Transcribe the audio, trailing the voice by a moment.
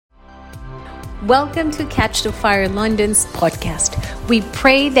Welcome to Catch the Fire London's podcast. We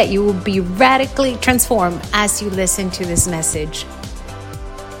pray that you will be radically transformed as you listen to this message.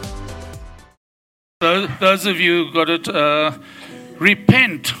 Those of you who got it,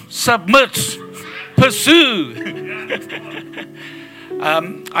 repent, submit, pursue.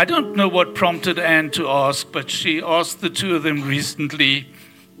 I don't know what prompted Anne to ask, but she asked the two of them recently,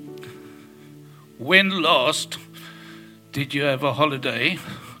 when last did you have a holiday,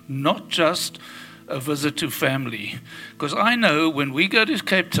 not just a visit to family? Because I know when we go to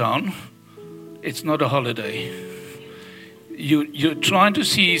Cape Town, it's not a holiday. You're trying to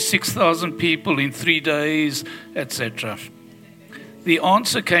see 6,000 people in 3 days, etc. The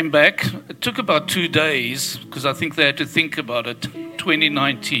answer came back. It took about 2 days, because I think they had to think about it.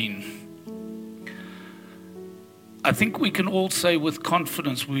 2019. I think we can all say with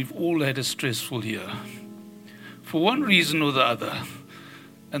confidence we've all had a stressful year, for one reason or the other,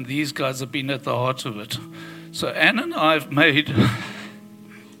 and these guys have been at the heart of it. So Anne and I have made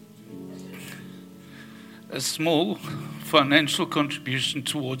a small financial contribution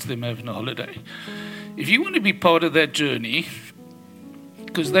towards them having a holiday. If you want to be part of that journey,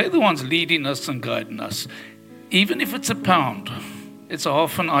 because they're the ones leading us and guiding us, even if it's £1, it's a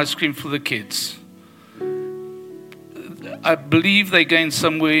half an ice cream for the kids. I believe they gained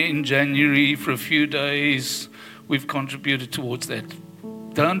somewhere in January for a few days. We've contributed towards that.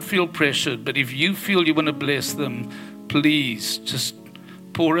 Don't feel pressured, but if you feel you want to bless them, please just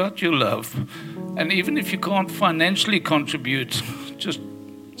pour out your love. And even if you can't financially contribute, just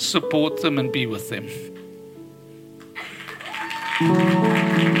support them and be with them.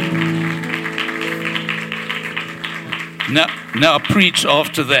 Now preach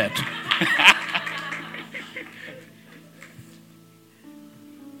after that.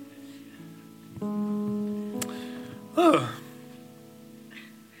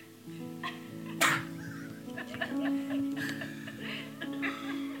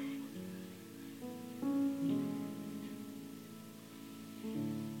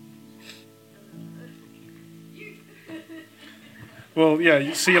 Well,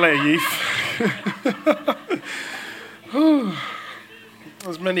 yeah, see you later, youth.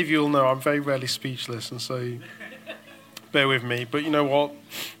 As many of you all know, I'm very rarely speechless, and so bear with me. But you know what,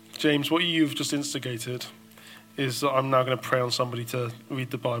 James, what you've just instigated is that I'm now going to pray on somebody to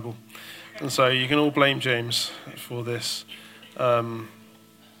read the Bible. And so you can all blame James for this. Thank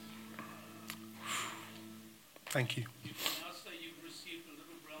you.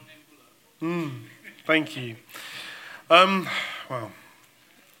 Thank you. Wow.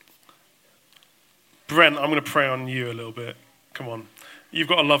 Brent, I'm going to pray on you a little bit. Come on. You've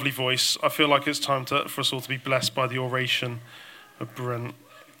got a lovely voice. I feel like it's time for us all to be blessed by the oration of Brent.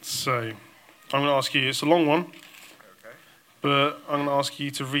 So I'm going to ask you, it's a long one, but I'm going to ask you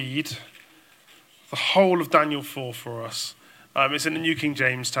to read the whole of Daniel 4 for us. It's in the New King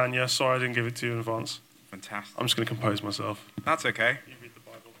James, Tanya. Sorry I didn't give it to you in advance. Fantastic. I'm just going to compose myself. That's okay. You read the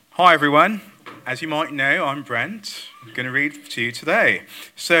Bible. Hi, everyone. As you might know, I'm Brent. I'm going to read to you today.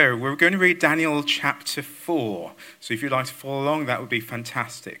 So we're going to read Daniel chapter 4. So if you'd like to follow along, that would be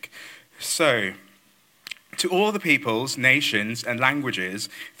fantastic. So, to all the peoples, nations, and languages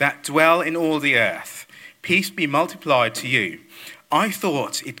that dwell in all the earth, peace be multiplied to you. I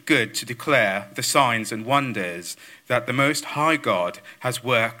thought it good to declare the signs and wonders that the Most High God has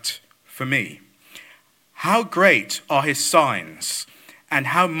worked for me. How great are his signs, and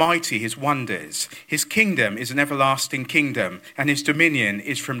how mighty his wonders. His kingdom is an everlasting kingdom, and his dominion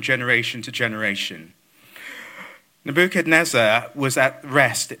is from generation to generation. Nebuchadnezzar was at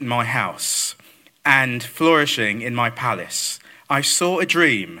rest in my house, and flourishing in my palace. I saw a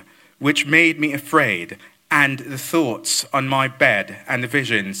dream which made me afraid, and the thoughts on my bed and the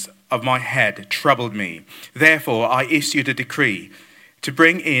visions of my head troubled me. Therefore I issued a decree to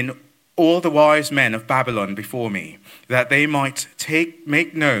bring in all the wise men of Babylon before me, that they might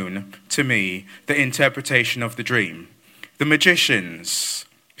make known to me the interpretation of the dream. Then the magicians,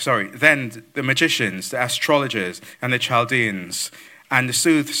 the astrologers, and the Chaldeans, and the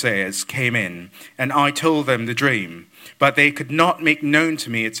soothsayers came in, and I told them the dream, but they could not make known to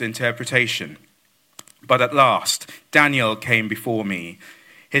me its interpretation. But at last Daniel came before me.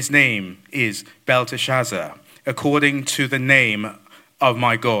 His name is Belteshazzar, according to the name of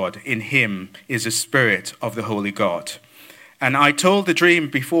my God. In him is the spirit of the holy God. And I told the dream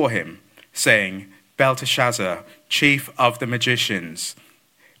before him, saying, Belteshazzar, chief of the magicians,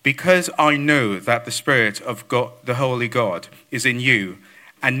 because I know that the spirit of God, the holy God, is in you,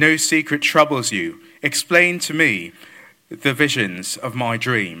 and no secret troubles you, explain to me the visions of my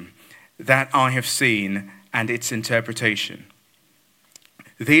dream that I have seen and its interpretation.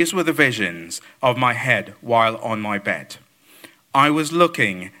 These were the visions of my head while on my bed. I was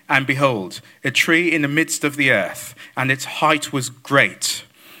looking, and behold, a tree in the midst of the earth, and its height was great.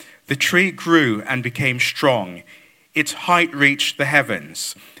 The tree grew and became strong. Its height reached the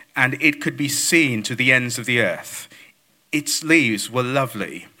heavens, and it could be seen to the ends of the earth. Its leaves were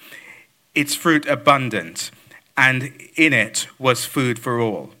lovely, its fruit abundant, and in it was food for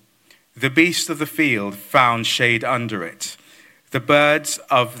all. The beasts of the field found shade under it. The birds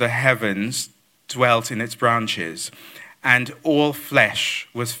of the heavens dwelt in its branches, and all flesh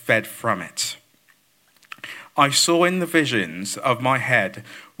was fed from it. I saw in the visions of my head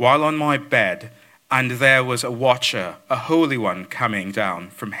while on my bed, and there was a watcher, a holy one, coming down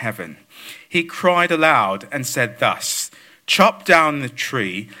from heaven. He cried aloud and said thus, "Chop down the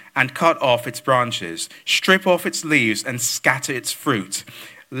tree and cut off its branches, strip off its leaves and scatter its fruit.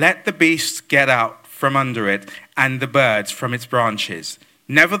 Let the beasts get out from under it and the birds from its branches.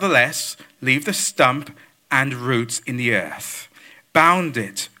 Nevertheless, leave the stump and roots in the earth. Bound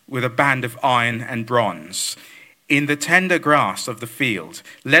it with a band of iron and bronze. In the tender grass of the field,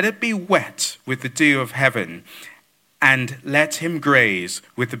 let it be wet with the dew of heaven, and let him graze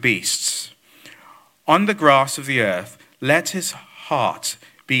with the beasts. On the grass of the earth, let his heart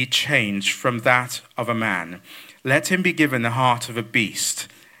be changed from that of a man. Let him be given the heart of a beast,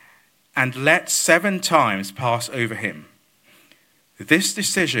 and let 7 times pass over him. This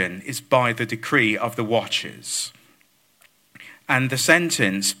decision is by the decree of the watchers, and the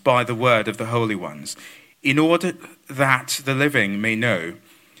sentence by the word of the holy ones, in order that the living may know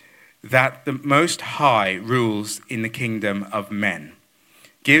that the Most High rules in the kingdom of men,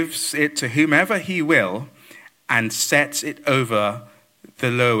 gives it to whomever he will, and sets it over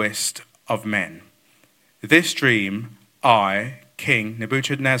the lowest of men. This dream I, King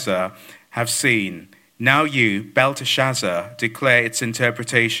Nebuchadnezzar, have seen. Now you, Belteshazzar, declare its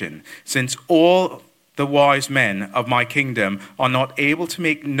interpretation, since all the wise men of my kingdom are not able to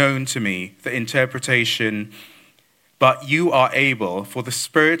make known to me the interpretation, but you are able, for the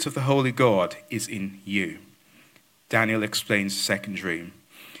Spirit of the Holy God is in you." Daniel explains the second dream.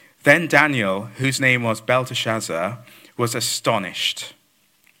 Then Daniel, whose name was Belteshazzar, was astonished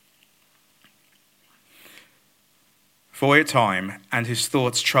for a time, and his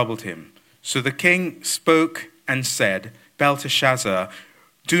thoughts troubled him. So the king spoke and said, "Belteshazzar,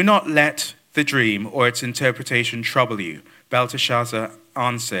 do not let the dream or its interpretation trouble you." Belteshazzar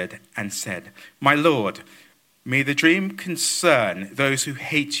answered and said, "My lord, may the dream concern those who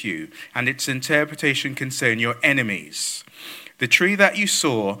hate you, and its interpretation concern your enemies. The tree that you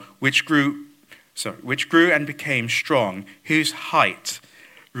saw, which grew and became strong, whose height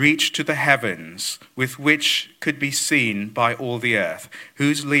reached to the heavens, with which could be seen by all the earth,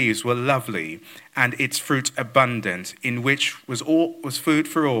 whose leaves were lovely, and its fruit abundant, in which was food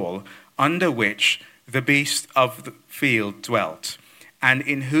for all, under which the beasts of the field dwelt, and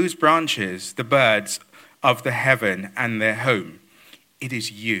in whose branches the birds of the heaven and their home. It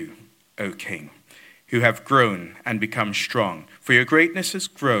is you, O king, who have grown and become strong, for your greatness has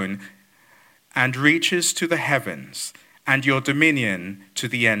grown and reaches to the heavens, and your dominion to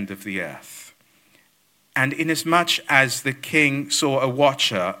the end of the earth. And inasmuch as the king saw a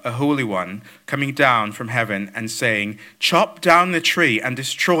watcher, a holy one, coming down from heaven and saying, "Chop down the tree and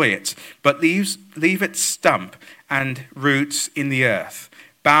destroy it, but leave its stump and roots in the earth,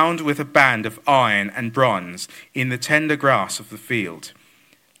 bound with a band of iron and bronze in the tender grass of the field.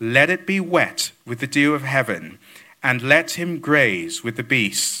 Let it be wet with the dew of heaven, and let him graze with the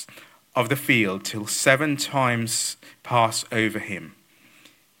beasts of the field till 7 times pass over him."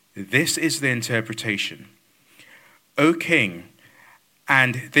 This is the interpretation. O king,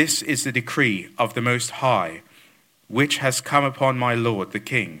 and this is the decree of the Most High, which has come upon my lord the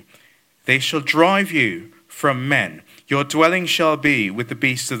king. They shall drive you from men. Your dwelling shall be with the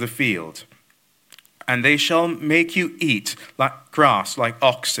beasts of the field. And they shall make you eat like grass, like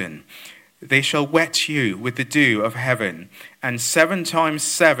oxen. They shall wet you with the dew of heaven, and 7 times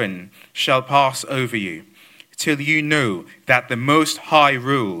 7 shall pass over you, till you know that the Most High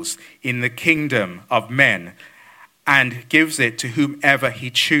rules in the kingdom of men, and gives it to whomever he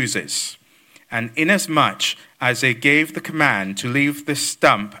chooses. And inasmuch as they gave the command to leave the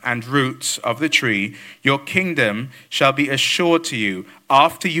stump and roots of the tree, your kingdom shall be assured to you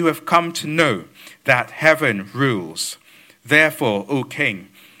after you have come to know that heaven rules. Therefore, O king,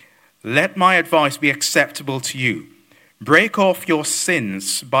 let my advice be acceptable to you. Break off your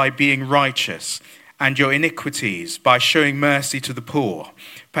sins by being righteous, and your iniquities by showing mercy to the poor.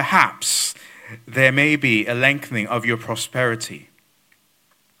 Perhaps there may be a lengthening of your prosperity.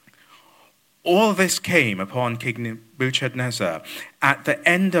 All this came upon King Nebuchadnezzar. At the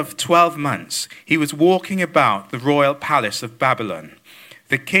end of 12 months, he was walking about the royal palace of Babylon.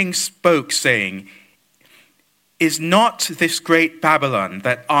 The king spoke, saying, "Is not this great Babylon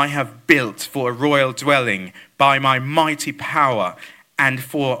that I have built for a royal dwelling by my mighty power and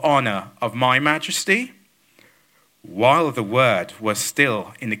for honor of my majesty?" While the word was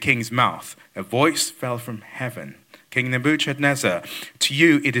still in the king's mouth, a voice fell from heaven. "King Nebuchadnezzar, to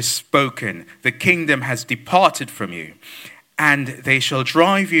you it is spoken, the kingdom has departed from you, and they shall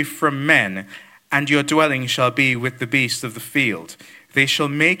drive you from men, and your dwelling shall be with the beasts of the field. They shall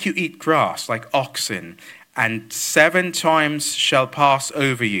make you eat grass like oxen, and 7 times shall pass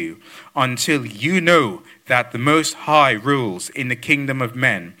over you, until you know that the Most High rules in the kingdom of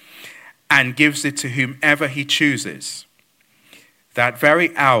men, and gives it to whomever he chooses." That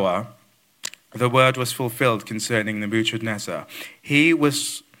very hour, the word was fulfilled concerning Nebuchadnezzar. He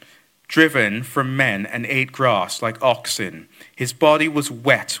was driven from men and ate grass like oxen. His body was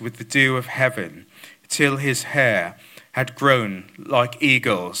wet with the dew of heaven, till his hair had grown like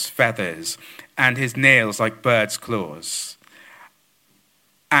eagle's feathers, and his nails like birds' claws.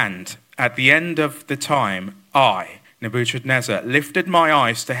 And at the end of the time, I, Nebuchadnezzar, lifted my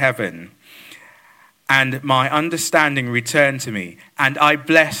eyes to heaven, and my understanding returned to me, and I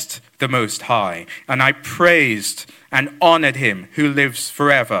blessed the Most High, and I praised and honored him who lives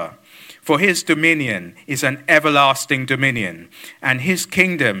forever. For his dominion is an everlasting dominion, and his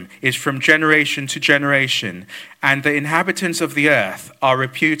kingdom is from generation to generation, and the inhabitants of the earth are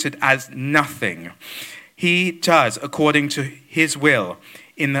reputed as nothing. He does according to his will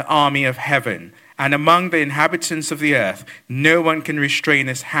in the army of heaven, and among the inhabitants of the earth no one can restrain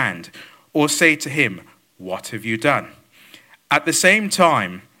his hand, or say to him, "What have you done?" At the same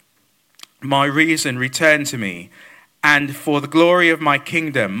time, my reason returned to me, and for the glory of my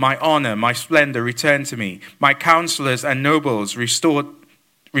kingdom, my honor, my splendor returned to me. My counselors and nobles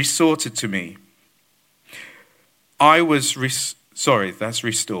resorted to me. I was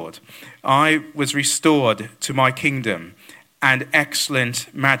restored. I was restored to my kingdom, and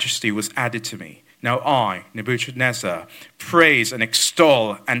excellent majesty was added to me. Now I, Nebuchadnezzar, praise and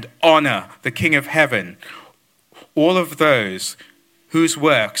extol and honor the King of heaven, all of those whose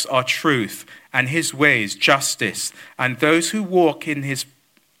works are truth and his ways justice, and those who walk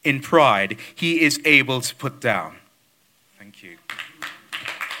in pride he is able to put down. Thank you.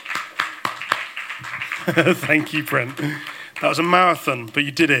 Thank you, Brent. That was a marathon, but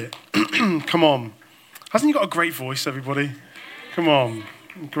you did it. Come on. Hasn't he got a great voice, everybody? Come on.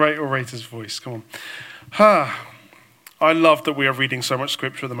 Great orator's voice. Come on. I love that we are reading so much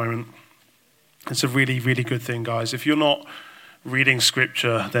scripture at the moment. It's a really, really good thing, guys. If you're not reading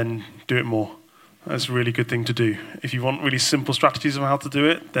scripture, then do it more. That's a really good thing to do. If you want really simple strategies on how to do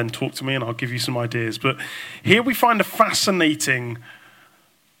it, then talk to me and I'll give you some ideas. But here we find a fascinating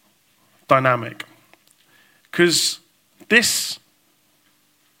dynamic, because this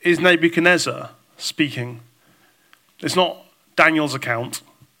is Nebuchadnezzar speaking. It's not Daniel's account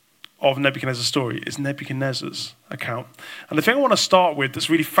of Nebuchadnezzar's story. It's Nebuchadnezzar's account. And the thing I want to start with that's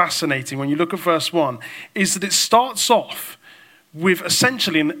really fascinating when you look at verse 1 is that it starts off with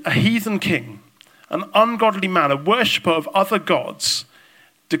essentially a heathen king, an ungodly man, a worshipper of other gods,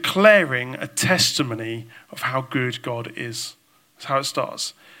 declaring a testimony of how good God is. That's how it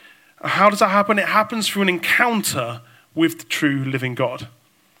starts. How does that happen? It happens through an encounter with the true living God.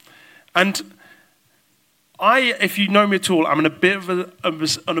 And if you know me at all, I'm a bit of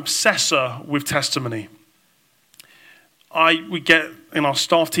an obsessor with testimony. We get in our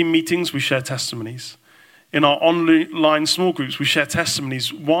staff team meetings, we share testimonies. In our online small groups, we share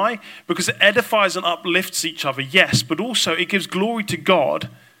testimonies. Why? Because it edifies and uplifts each other, yes, but also it gives glory to God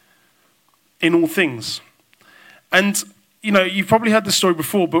in all things. And, you've probably heard this story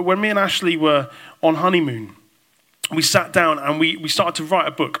before, but when me and Ashley were on honeymoon, we sat down and we started to write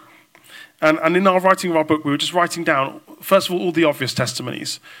a book. And in our writing of our book, we were just writing down, first of all the obvious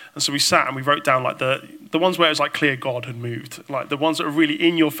testimonies. And so we sat and we wrote down like the ones where it was like clear God had moved, like the ones that are really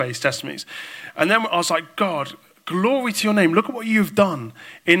in your face testimonies. And then I was like, God, glory to your name. Look at what you've done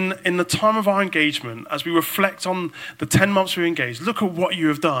in the time of our engagement as we reflect on the 10 months we were engaged. Look at what you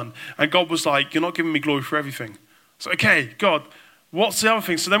have done. And God was like, you're not giving me glory for everything. So, okay, God, what's the other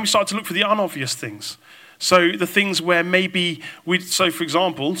thing? So then we started to look for the unobvious things. So the things where maybe for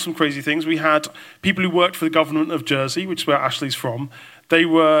example, some crazy things, we had people who worked for the government of Jersey, which is where Ashley's from. They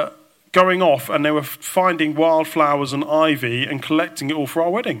were going off and they were finding wildflowers and ivy and collecting it all for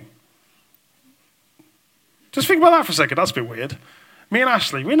our wedding. Just think about that for a second. That's a bit weird. me and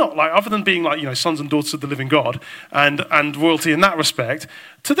Ashley, we're not like, other than being like, sons and daughters of the living God and royalty in that respect,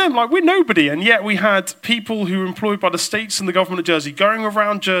 to them, like, we're nobody. And yet we had people who were employed by the states and the government of Jersey going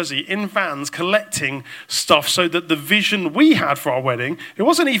around Jersey in vans collecting stuff so that the vision we had for our wedding, it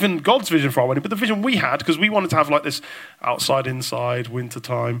wasn't even God's vision for our wedding, but the vision we had, because we wanted to have like this outside, inside,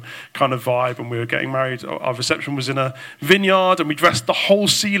 wintertime kind of vibe, and we were getting married. Our reception was in a vineyard, and we dressed the whole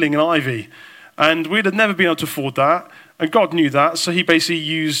ceiling in ivy. And we'd have never been able to afford that, and God knew that, so he basically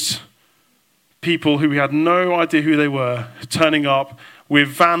used people who we had no idea who they were, turning up with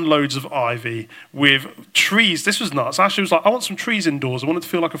van loads of ivy, with trees. This was nuts. Ashley was like, I want some trees indoors. I want it to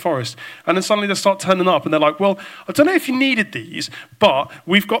feel like a forest. And then suddenly they start turning up, and they're like, well, I don't know if you needed these, but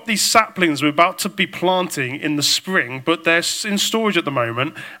we've got these saplings we're about to be planting in the spring, but they're in storage at the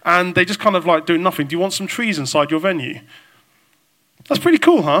moment, and they just kind of like doing nothing. Do you want some trees inside your venue? That's pretty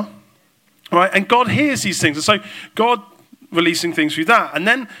cool, huh? Right? And God hears these things. And so God releasing things through that. And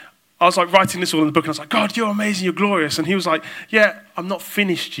then I was like writing this all in the book, and I was like, God, you're amazing, you're glorious. And he was like, yeah, I'm not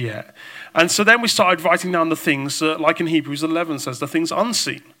finished yet. And so then we started writing down the things, like in Hebrews 11 says, the things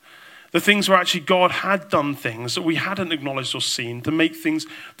unseen. The things where actually God had done things that we hadn't acknowledged or seen to make things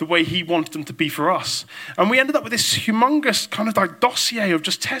the way he wanted them to be for us. And we ended up with this humongous kind of like dossier of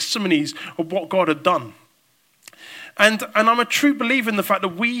just testimonies of what God had done. And I'm a true believer in the fact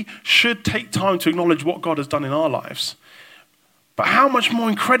that we should take time to acknowledge what God has done in our lives. But how much more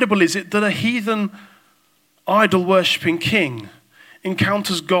incredible is it that a heathen, idol-worshipping king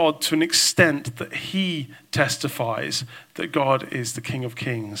encounters God to an extent that he testifies that God is the King of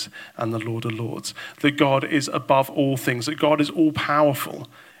Kings and the Lord of Lords, that God is above all things, that God is all-powerful.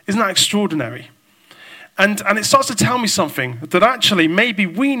 Isn't that extraordinary? And it starts to tell me something, that actually maybe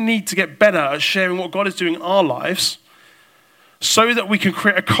we need to get better at sharing what God is doing in our lives so that we can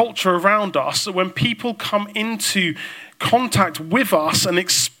create a culture around us that when people come into contact with us and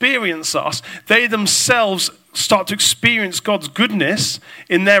experience us, they themselves start to experience God's goodness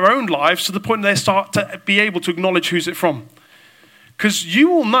in their own lives to the point they start to be able to acknowledge who's it from. Because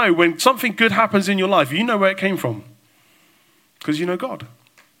you all know when something good happens in your life, you know where it came from. Because you know God.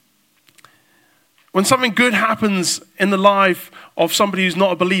 When something good happens in the life of somebody who's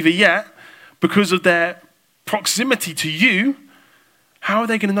not a believer yet, because of their proximity to you, how are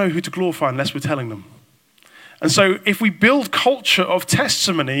they going to know who to glorify unless we're telling them? And so if we build culture of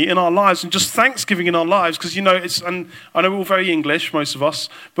testimony in our lives and just thanksgiving in our lives, because and I know we're all very English, most of us,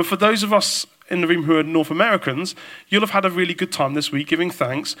 but for those of us in the room who are North Americans, you'll have had a really good time this week giving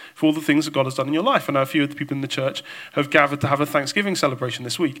thanks for all the things that God has done in your life. I know a few of the people in the church have gathered to have a Thanksgiving celebration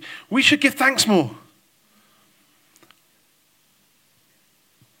this week. We should give thanks more.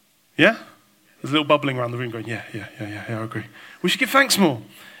 Yeah? There's a little bubbling around the room going, yeah, I agree. We should give thanks more.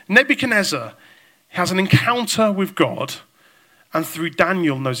 Nebuchadnezzar has an encounter with God, and through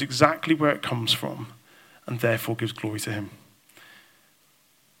Daniel knows exactly where it comes from, and therefore gives glory to him.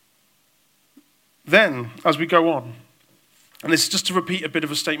 Then, as we go on, and this is just to repeat a bit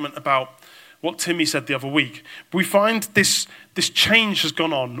of a statement about what Timmy said the other week, we find this change has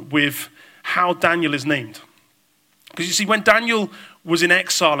gone on with how Daniel is named. Because you see, when Daniel was in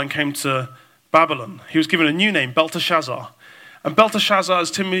exile and came to Babylon, he was given a new name, Belteshazzar. And Belteshazzar, as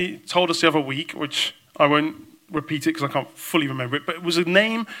Timmy told us the other week, which I won't repeat it because I can't fully remember it, but it was a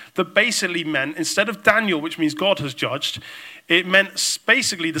name that basically meant, instead of Daniel, which means God has judged, it meant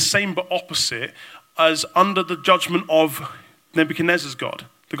basically the same but opposite as under the judgment of Nebuchadnezzar's God,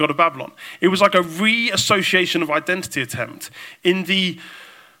 the God of Babylon. It was like a reassociation of identity attempt in the,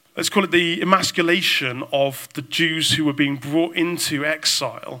 let's call it the emasculation of the Jews who were being brought into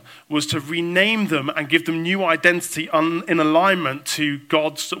exile, was to rename them and give them new identity in alignment to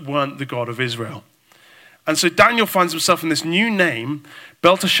gods that weren't the God of Israel. And so Daniel finds himself in this new name,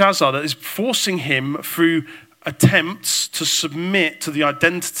 Belteshazzar, that is forcing him through attempts to submit to the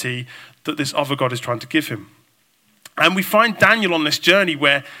identity that this other God is trying to give him. And we find Daniel on this journey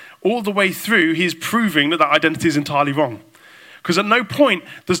where all the way through he is proving that identity is entirely wrong. Because at no point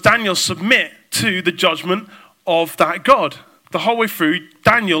does Daniel submit to the judgment of that God. The whole way through,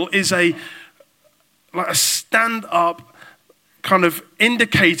 Daniel is like a stand-up kind of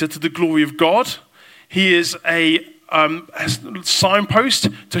indicator to the glory of God. He is a signpost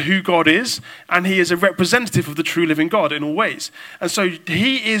to who God is, and he is a representative of the true living God in all ways. And so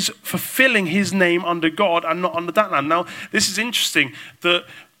he is fulfilling his name under God and not under that land. Now, this is interesting that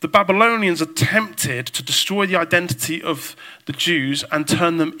the Babylonians attempted to destroy the identity of the Jews and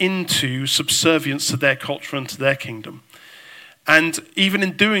turn them into subservience to their culture and to their kingdom. And even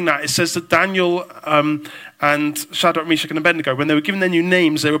in doing that, it says that Daniel and Shadrach, Meshach, and Abednego, when they were given their new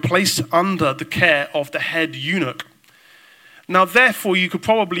names, they were placed under the care of the head eunuch. Now, therefore, you could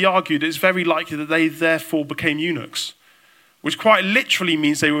probably argue that it's very likely that they therefore became eunuchs, which quite literally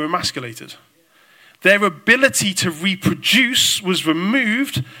means they were emasculated. Their ability to reproduce was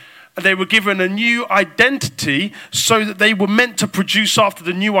removed. They were given a new identity so that they were meant to produce after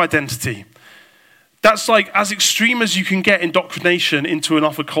the new identity. That's like as extreme as you can get indoctrination into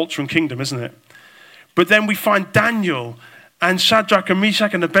another culture and kingdom, isn't it? But then we find Daniel and Shadrach and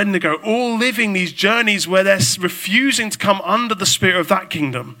Meshach and Abednego all living these journeys where they're refusing to come under the spirit of that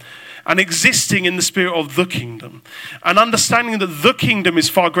kingdom and existing in the spirit of the kingdom and understanding that the kingdom is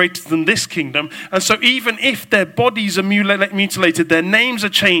far greater than this kingdom. And so even if their bodies are mutilated, their names are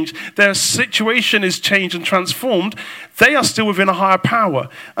changed, their situation is changed and transformed, they are still within a higher power.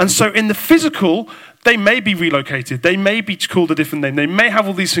 And so in the physical, they may be relocated. They may be called a different name. They may have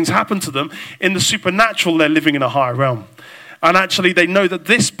all these things happen to them. In the supernatural, they're living in a higher realm. And actually, they know that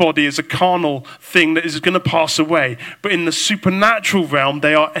this body is a carnal thing that is going to pass away. But in the supernatural realm,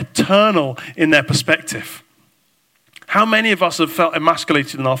 they are eternal in their perspective. How many of us have felt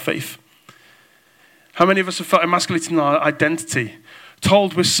emasculated in our faith? How many of us have felt emasculated in our identity?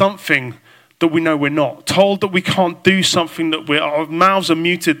 Told we're something that we know we're not. Told that we can't do something, that our mouths are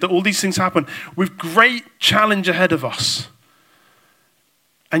muted, that all these things happen. With great challenge ahead of us.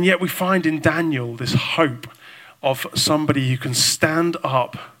 And yet we find in Daniel this hope of somebody who can stand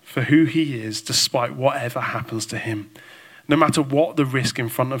up for who he is despite whatever happens to him, no matter what the risk in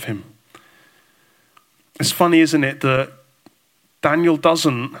front of him. It's funny, isn't it, that Daniel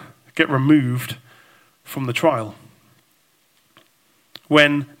doesn't get removed from the trial.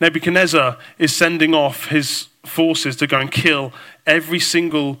 When Nebuchadnezzar is sending off his forces to go and kill every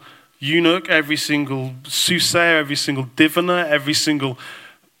single eunuch, every single soothsayer, every single diviner, every single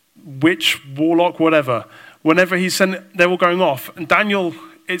witch, warlock, whatever, whenever he's sending, they're all going off. And Daniel,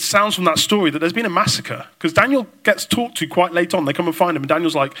 it sounds from that story that there's been a massacre. Because Daniel gets talked to quite late on. They come and find him. And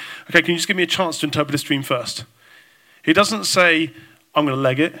Daniel's like, okay, can you just give me a chance to interpret this dream first? He doesn't say, I'm going to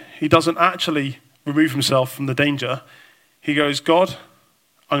leg it. He doesn't actually remove himself from the danger. He goes, God,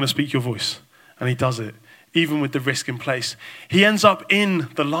 I'm going to speak your voice. And he does it, even with the risk in place. He ends up in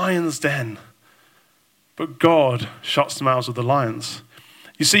the lion's den. But God shuts the mouths of the lions.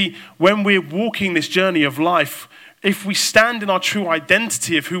 You see, when we're walking this journey of life, if we stand in our true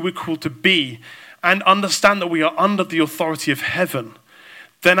identity of who we're called to be and understand that we are under the authority of heaven,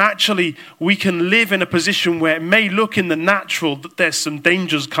 then actually we can live in a position where it may look in the natural that there's some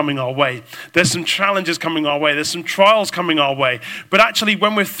dangers coming our way. There's some challenges coming our way. There's some trials coming our way. But actually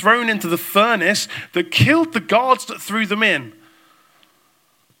when we're thrown into the furnace that killed the guards that threw them in,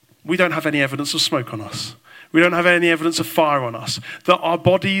 we don't have any evidence of smoke on us. We don't have any evidence of fire on us. That our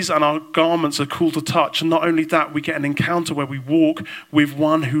bodies and our garments are cool to touch. And not only that, we get an encounter where we walk with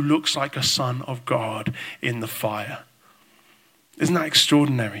one who looks like a son of God in the fire. Isn't that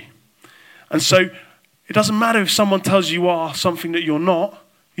extraordinary? And so it doesn't matter if someone tells you are something that you're not.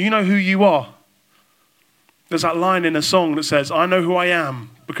 You know who you are. There's that line in a song that says, I know who I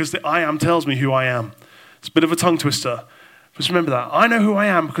am because the I am tells me who I am. It's a bit of a tongue twister. Just remember that. I know who I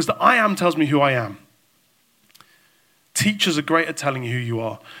am because the I am tells me who I am. Teachers are great at telling you who you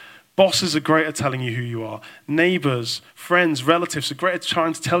are. Bosses are great at telling you who you are. Neighbors, friends, relatives are great at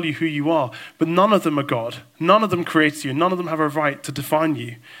trying to tell you who you are. But none of them are God. None of them created you. None of them have a right to define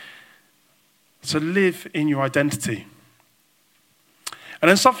you. So live in your identity. And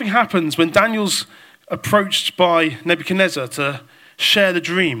then something happens when Daniel's approached by Nebuchadnezzar to share the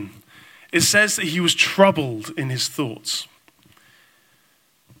dream. It says that he was troubled in his thoughts.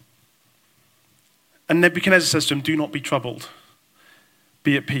 And Nebuchadnezzar says to him, do not be troubled.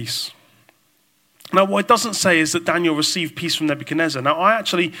 Be at peace. Now, what it doesn't say is that Daniel received peace from Nebuchadnezzar. Now, I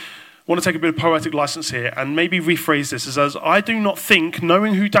actually want to take a bit of poetic license here and maybe rephrase this as I do not think,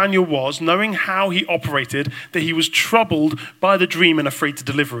 knowing who Daniel was, knowing how he operated, that he was troubled by the dream and afraid to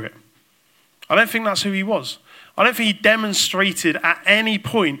deliver it. I don't think that's who he was. I don't think he demonstrated at any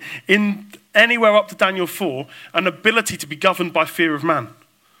point in anywhere up to Daniel 4 an ability to be governed by fear of man.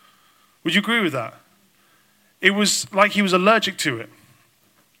 Would you agree with that? It was like he was allergic to it.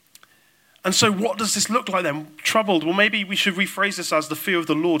 And so what does this look like then? Troubled. Well, maybe we should rephrase this as the fear of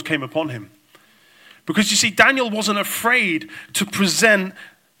the Lord came upon him. Because you see, Daniel wasn't afraid to present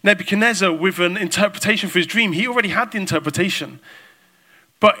Nebuchadnezzar with an interpretation for his dream. He already had the interpretation.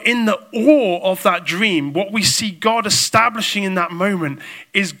 But in the awe of that dream, what we see God establishing in that moment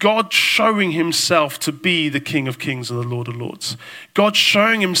is God showing himself to be the King of Kings and the Lord of Lords. God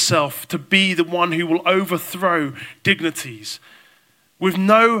showing himself to be the one who will overthrow dignities with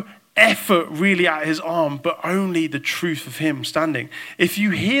no effort really at his arm, but only the truth of him standing. If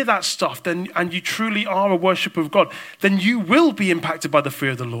you hear that stuff and you truly are a worshiper of God, then you will be impacted by the fear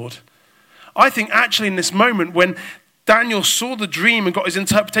of the Lord. I think actually in this moment when Daniel saw the dream and got his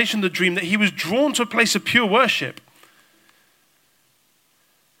interpretation of the dream, that he was drawn to a place of pure worship.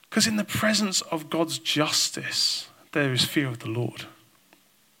 Because in the presence of God's justice, there is fear of the Lord.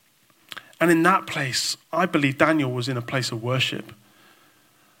 And in that place, I believe Daniel was in a place of worship.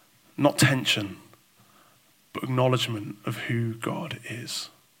 Not tension, but acknowledgement of who God is.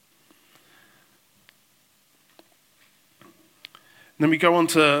 And then we go on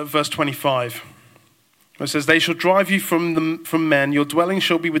to verse 25. It says, they shall drive you from men, your dwelling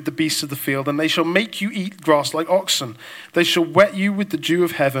shall be with the beasts of the field, and they shall make you eat grass like oxen. They shall wet you with the dew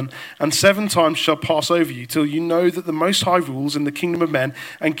of heaven, and 7 times shall pass over you, till you know that the Most High rules in the kingdom of men,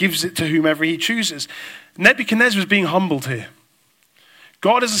 and gives it to whomever he chooses. Nebuchadnezzar is being humbled here.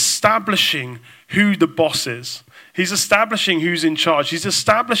 God is establishing who the boss is. He's establishing who's in charge. He's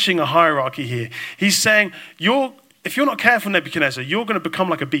establishing a hierarchy here. He's saying, if you're not careful, Nebuchadnezzar, you're going to become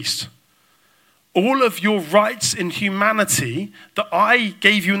like a beast. All of your rights in humanity that I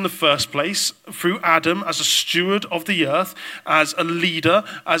gave you in the first place through Adam as a steward of the earth, as a leader,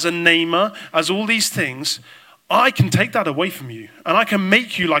 as a namer, as all these things, I can take that away from you. And I can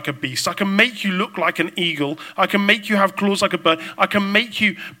make you like a beast. I can make you look like an eagle. I can make you have claws like a bird. I can make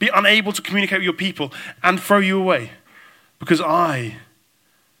you be unable to communicate with your people and throw you away. Because I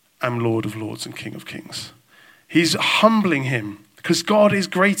am Lord of Lords and King of Kings. He's humbling him because God is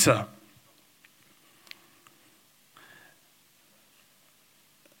greater.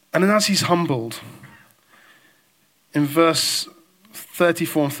 And then as he's humbled, in verse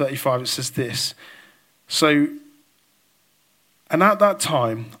 34 and 35, it says this. So, and at that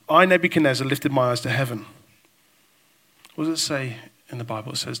time, I, Nebuchadnezzar, lifted my eyes to heaven. What does it say in the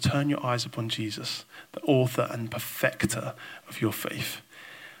Bible? It says, turn your eyes upon Jesus, the author and perfecter of your faith.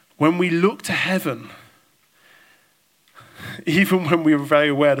 When we look to heaven, even when we are very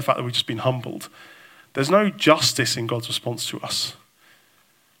aware of the fact that we've just been humbled, there's no justice in God's response to us.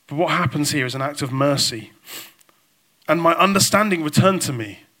 But what happens here is an act of mercy. And my understanding returned to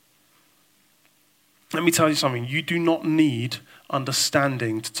me. Let me tell you something. You do not need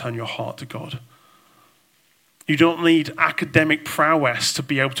understanding to turn your heart to God. You don't need academic prowess to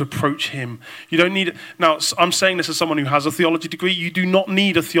be able to approach him. You don't need... Now, I'm saying this as someone who has a theology degree. You do not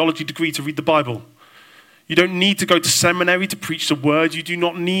need a theology degree to read the Bible. You don't need to go to seminary to preach the word. You do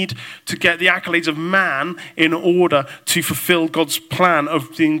not need to get the accolades of man in order to fulfill God's plan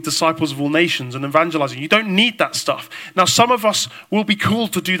of being disciples of all nations and evangelizing. You don't need that stuff. Now, some of us will be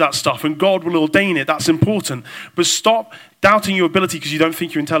called to do that stuff and God will ordain it. That's important. But stop doubting your ability because you don't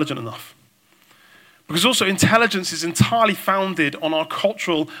think you're intelligent enough. Because also intelligence is entirely founded on our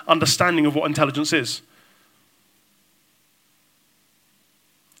cultural understanding of what intelligence is.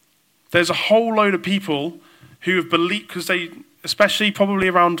 There's a whole load of people who have believed, because they, especially probably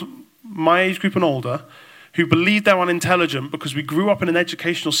around my age group and older, who believe they're unintelligent because we grew up in an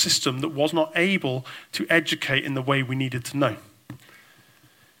educational system that was not able to educate in the way we needed to know.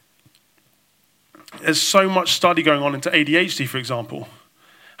 There's so much study going on into ADHD, for example,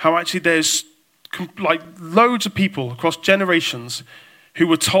 how actually there's like loads of people across generations who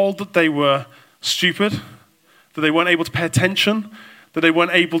were told that they were stupid, that they weren't able to pay attention, that they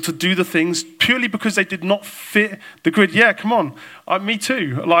weren't able to do the things purely because they did not fit the grid. Yeah, come on. Me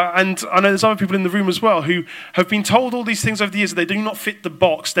too. And I know there's other people in the room as well who have been told all these things over the years that they do not fit the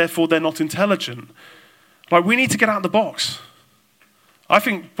box, therefore they're not intelligent. We need to get out of the box. I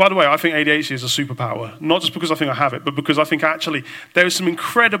think ADHD is a superpower. Not just because I think I have it, but because I think actually there are some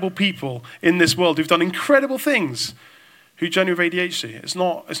incredible people in this world who've done incredible things who genuinely have ADHD. It's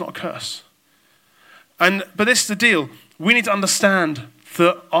not a curse. But this is the deal. We need to understand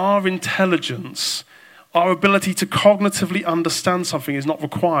that our intelligence, our ability to cognitively understand something is not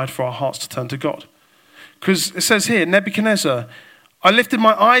required for our hearts to turn to God. Because it says here, Nebuchadnezzar, I lifted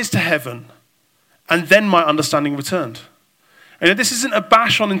my eyes to heaven, and then my understanding returned. And this isn't a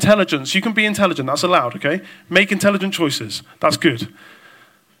bash on intelligence. You can be intelligent, that's allowed, okay? Make intelligent choices, that's good.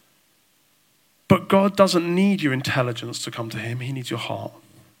 But God doesn't need your intelligence to come to him, he needs your heart.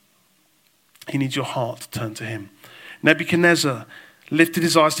 He needs your heart to turn to him. Nebuchadnezzar lifted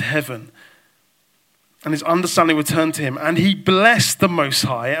his eyes to heaven. and his understanding returned to him. And he blessed the Most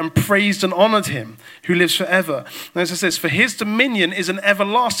High and praised and honored him who lives forever. And as it says, for his dominion is an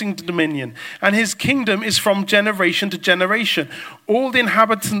everlasting dominion, and his kingdom is from generation to generation. All the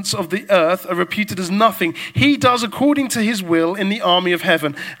inhabitants of the earth are reputed as nothing. He does according to his will in the army of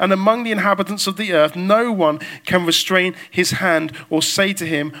heaven. And among the inhabitants of the earth, no one can restrain his hand or say to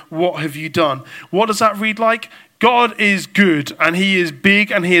him, what have you done? What does that read like? God is good, and he is big,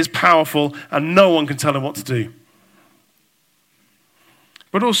 and he is powerful, and no one can tell him what to do.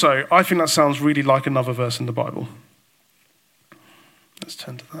 But also, I think that sounds really like another verse in the Bible. Let's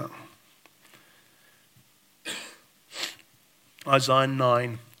turn to that. Isaiah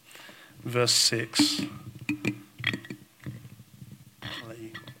 9, verse 6. I'll let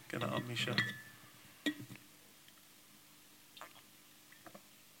you get that up, Misha.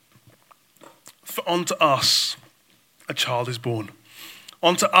 For unto us a child is born.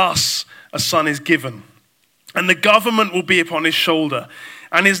 Unto us a son is given. And the government will be upon his shoulder.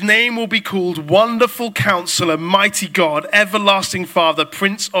 And his name will be called Wonderful Counselor, Mighty God, Everlasting Father,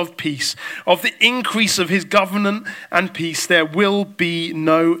 Prince of Peace. Of the increase of his government and peace there will be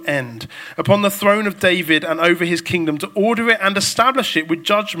no end. Upon the throne of David and over his kingdom, to order it and establish it with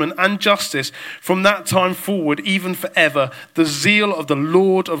judgment and justice from that time forward, even forever. The zeal of the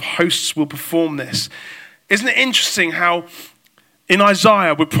Lord of hosts will perform this. Isn't it interesting how in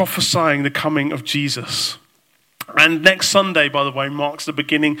Isaiah we're prophesying the coming of Jesus? And next Sunday, by the way, marks the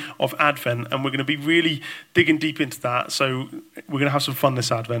beginning of Advent, and we're going to be really digging deep into that, so we're going to have some fun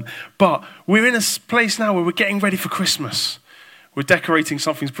this Advent. But we're in a place now where we're getting ready for Christmas. We're decorating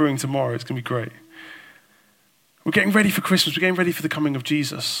Something's Brewing tomorrow. It's going to be great. We're getting ready for Christmas. We're getting ready for the coming of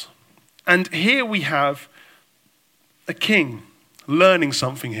Jesus. And here we have a king learning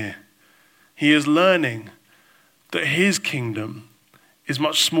something here. He is learning that his kingdom is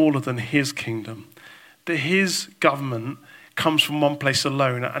much smaller than his kingdom. That his government comes from one place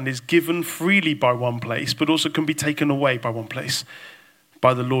alone and is given freely by one place, but also can be taken away by one place,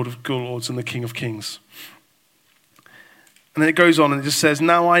 by the Lord of Lords and the King of Kings. And then it goes on and it just says,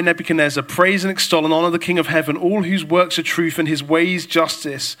 now I, Nebuchadnezzar, praise and extol and honor the King of heaven, all whose works are truth and his ways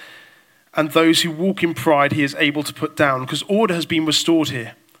justice, and those who walk in pride he is able to put down, because order has been restored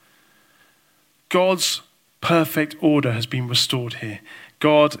here. God's perfect order has been restored here.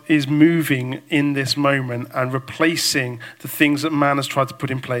 God is moving in this moment and replacing the things that man has tried to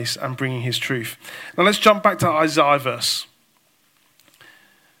put in place and bringing his truth. Now let's jump back to Isaiah verse.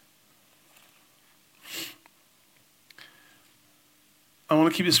 I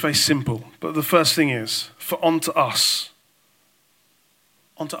want to keep this very simple, but the first thing is, for unto us,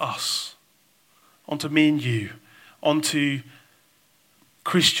 unto me and you, unto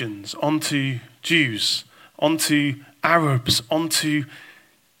Christians, unto Jews, unto Arabs, unto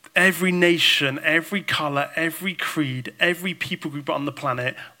every nation, every color, every creed, every people group on the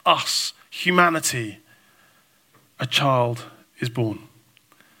planet, us, humanity, a child is born.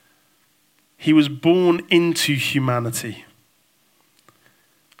 He was born into humanity.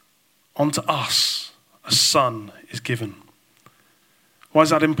 Unto us, a son is given. Why is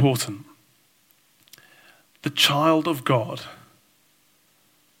that important? The child of God,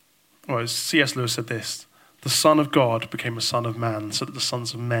 or as C.S. Lewis said this, the Son of God became a son of man so that the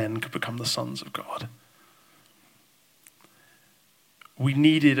sons of men could become the sons of God. We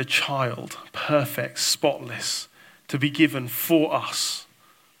needed a child, perfect, spotless, to be given for us.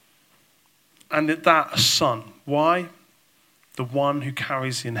 And that a son. Why? The one who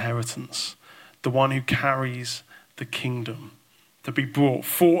carries the inheritance, the one who carries the kingdom, to be brought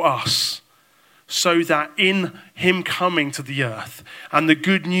for us, so that in him coming to the earth and the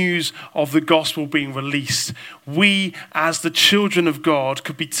good news of the gospel being released, we as the children of God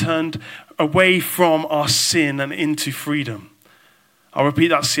could be turned away from our sin and into freedom. I'll repeat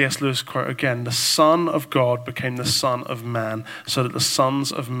that C.S. Lewis quote again. The Son of God became the Son of Man so that the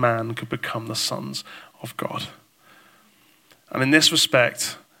sons of man could become the sons of God. And in this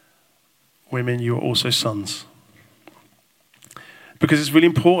respect, women, you are also sons. Because it's really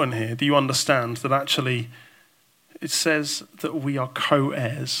important here that you understand that actually it says that we are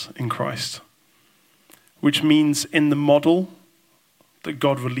co-heirs in Christ, which means in the model that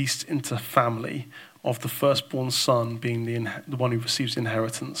God released into family of the firstborn son being the one who receives the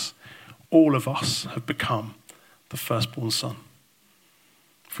inheritance, all of us have become the firstborn son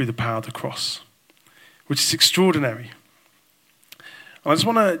through the power of the cross, which is extraordinary. I just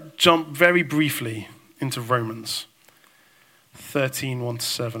want to jump very briefly into Romans 13,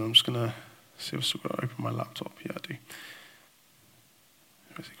 1-7. I'm just going to see if I've still got to open my laptop. Yeah, I do.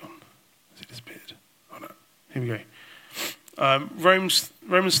 Where's it gone? Has it disappeared? Oh, no. Here we go.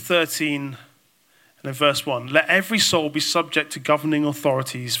 Romans 13 And in verse 1, let every soul be subject to governing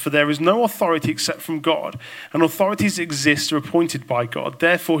authorities, for there is no authority except from God, and authorities exist are appointed by God.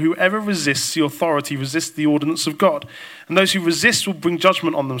 Therefore, whoever resists the authority resists the ordinance of God, and those who resist will bring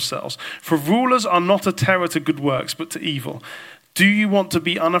judgment on themselves. For rulers are not a terror to good works, but to evil. Do you want to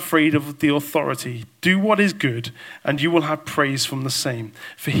be unafraid of the authority? Do what is good, and you will have praise from the same.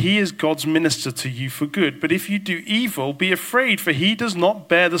 For he is God's minister to you for good. But if you do evil, be afraid, for he does not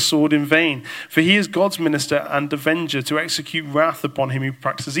bear the sword in vain. For he is God's minister and avenger to execute wrath upon him who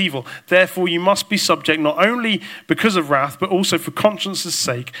practices evil. Therefore you must be subject not only because of wrath, but also for conscience'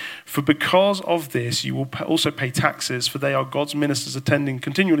 sake. For because of this you will also pay taxes, for they are God's ministers attending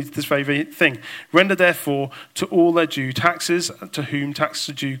continually to this very thing. Render therefore to all their due, taxes to whom taxes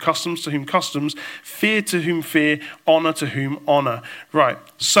are due, customs to whom customs, fear to whom fear, honor to whom honor. Right,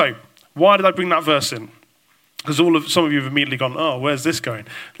 so why did I bring that verse in? Because some of you have immediately gone, oh, where's this going?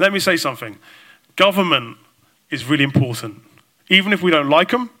 Let me say something. Government is really important. Even if we don't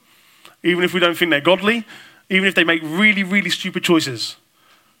like them, even if we don't think they're godly, even if they make really, really stupid choices,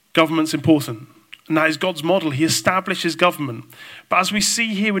 government's important. And that is God's model. He establishes government. But as we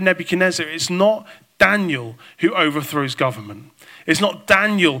see here with Nebuchadnezzar, it's not Daniel who overthrows government. It's not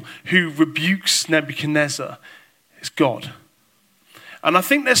Daniel who rebukes Nebuchadnezzar. It's God. And I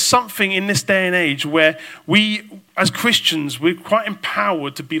think there's something in this day and age where we, as Christians, we're quite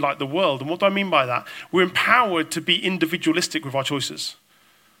empowered to be like the world. And what do I mean by that? We're empowered to be individualistic with our choices.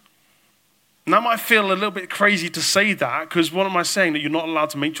 And that might feel a little bit crazy to say that, because what am I saying? That you're not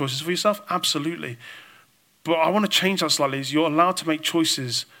allowed to make choices for yourself? Absolutely. But I want to change that slightly. Is you're allowed to make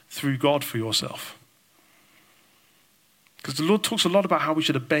choices through God for yourself. Because the Lord talks a lot about how we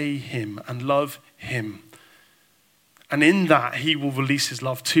should obey him and love him. And in that, he will release his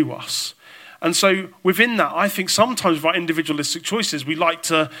love to us. And so within that, I think sometimes with our individualistic choices, we like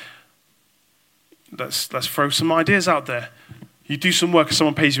to, let's throw some ideas out there. You do some work and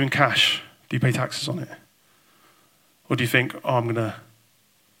someone pays you in cash. Do you pay taxes on it? Or do you think, oh, I'm going to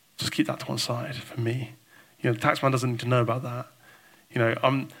just keep that to one side for me? The taxman doesn't need to know about that.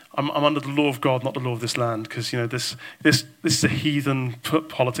 I'm under the law of God, not the law of this land, because this is a heathen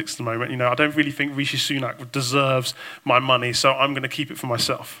politics at the moment. I don't really think Rishi Sunak deserves my money, so I'm going to keep it for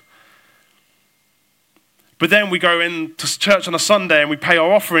myself. But then we go into church on a Sunday and we pay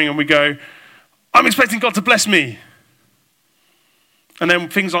our offering and we go, I'm expecting God to bless me. And then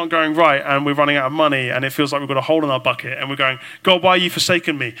things aren't going right and we're running out of money and it feels like we've got a hole in our bucket and we're going, God, why are you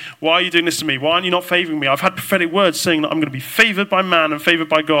forsaken me? Why are you doing this to me? Why aren't you not favoring me? I've had prophetic words saying that I'm going to be favored by man and favored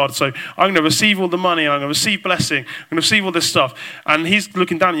by God. So I'm going to receive all the money and I'm going to receive blessing. I'm going to receive all this stuff. And he's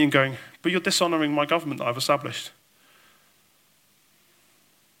looking down at you and going, but you're dishonoring my government that I've established.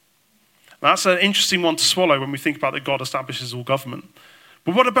 Now, that's an interesting one to swallow when we think about that God establishes all government.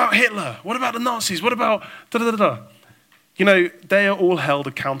 But what about Hitler? What about the Nazis? What about da-da-da-da? They are all held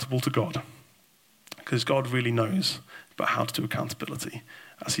accountable to God because God really knows about how to do accountability,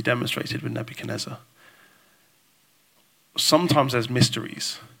 as he demonstrated with Nebuchadnezzar. Sometimes there's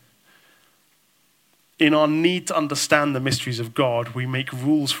mysteries. In our need to understand the mysteries of God, we make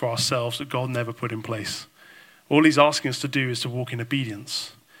rules for ourselves that God never put in place. All he's asking us to do is to walk in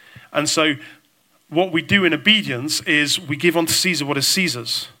obedience. And so what we do in obedience is we give unto Caesar what is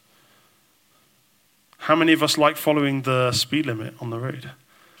Caesar's. How many of us like following the speed limit on the road?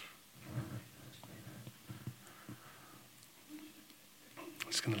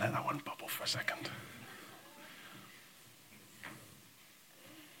 I'm just going to let that one bubble for a second.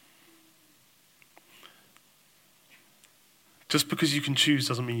 Just because you can choose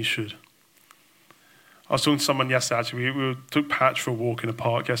doesn't mean you should. I was talking to someone yesterday, actually. We took Patch for a walk in a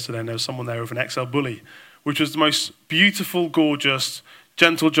park yesterday, and there was someone there with an XL Bully, which was the most beautiful, gorgeous,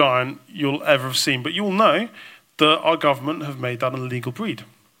 gentle giant you'll ever have seen. But you'll know that our government have made that an illegal breed.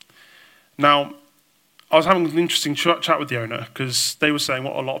 Now, I was having an interesting chat with the owner because they were saying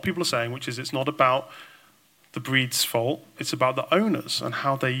what a lot of people are saying, which is it's not about the breed's fault, it's about the owners and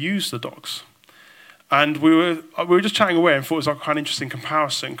how they use the dogs. And we were just chatting away and thought it was a kind of interesting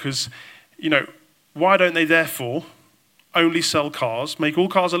comparison because, why don't they therefore only sell cars, make all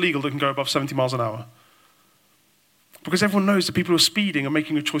cars illegal that can go above 70 miles an hour? Because everyone knows the people who are speeding are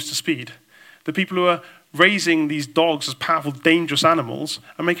making a choice to speed. The people who are raising these dogs as powerful, dangerous animals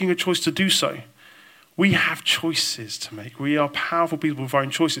are making a choice to do so. We have choices to make. We are powerful people with our own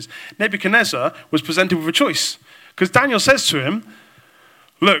choices. Nebuchadnezzar was presented with a choice because Daniel says to him,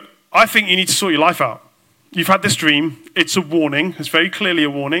 look, I think you need to sort your life out. You've had this dream. It's a warning. It's very clearly a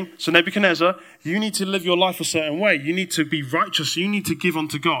warning. So Nebuchadnezzar, you need to live your life a certain way. You need to be righteous. You need to give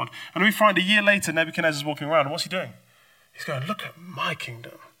unto God. And we find a year later, Nebuchadnezzar's walking around. And what's he doing? He's going, look at my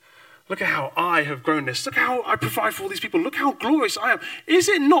kingdom. Look at how I have grown this. Look how I provide for all these people. Look how glorious I am. Is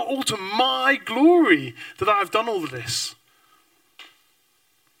it not all to my glory that I have done all of this?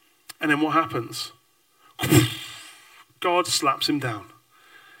 And then what happens? God slaps him down.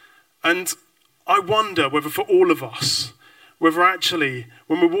 And I wonder whether for all of us, whether actually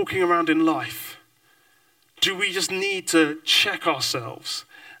when we're walking around in life, do we just need to check ourselves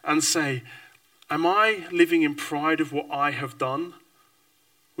and say, am I living in pride of what I have done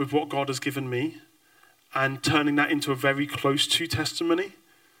with what God has given me and turning that into a very close to testimony?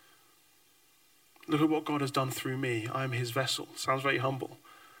 Look at what God has done through me. I am his vessel. Sounds very humble.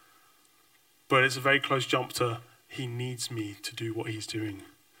 But it's a very close jump to he needs me to do what he's doing.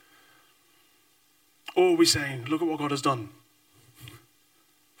 Or are we saying, look at what God has done?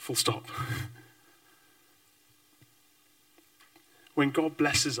 Full stop. When God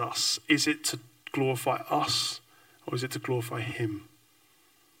blesses us, is it to glorify us or is it to glorify him?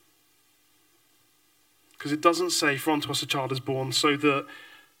 Because it doesn't say, for unto us a child is born, so that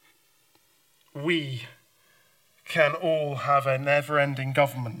we can all have a never-ending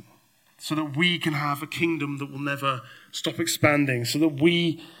government, so that we can have a kingdom that will never stop expanding, so that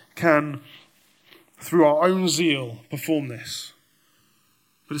we can, through our own zeal, perform this.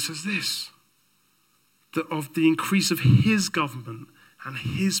 But it says this, that of the increase of his government and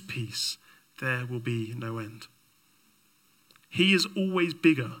his peace, there will be no end. He is always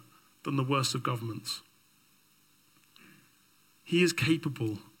bigger than the worst of governments. He is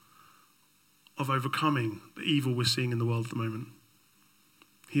capable of overcoming the evil we're seeing in the world at the moment.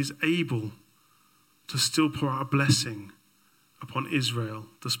 He is able to still pour out a blessing upon Israel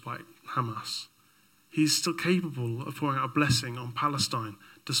despite Hamas. He is still capable of pouring out a blessing on Palestine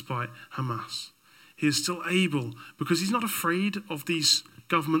despite Hamas. He is still able, because he's not afraid of these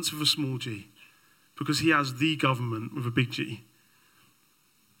governments with a small g, because he has the government with a big G.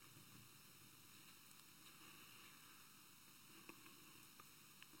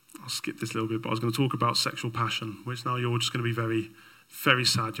 I'll skip this a little bit, but I was going to talk about sexual passion, which now you're just going to be very, very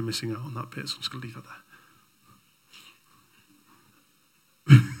sad you're missing out on that bit, so I'm just going to leave that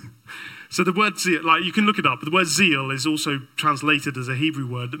there. So the word zeal, like you can look it up, but the word zeal is also translated as a Hebrew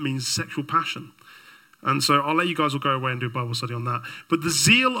word that means sexual passion. And so I'll let you guys all go away and do a Bible study on that. But the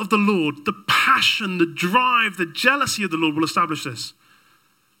zeal of the Lord, the passion, the drive, the jealousy of the Lord will establish this.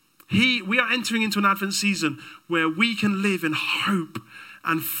 We are entering into an Advent season where we can live in hope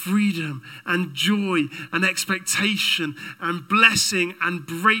and freedom and joy and expectation and blessing and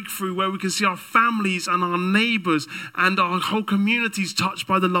breakthrough, where we can see our families and our neighbors and our whole communities touched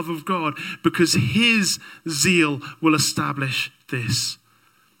by the love of God, because his zeal will establish this.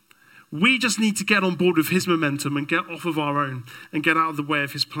 We just need to get on board with his momentum and get off of our own and get out of the way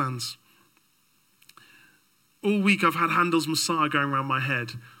of his plans. All week I've had Handel's Messiah going around my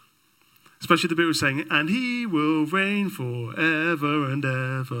head. Especially the bit was saying, and he will reign forever and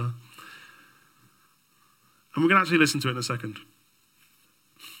ever. And we're going to actually listen to it in a second.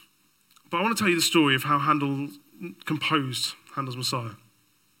 But I want to tell you the story of how Handel composed Handel's Messiah.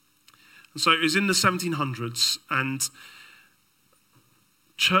 And so it was in the 1700s, and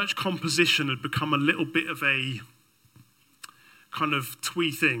church composition had become a little bit of a kind of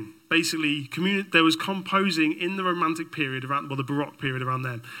twee thing. Basically, there was composing in the Romantic period, the Baroque period around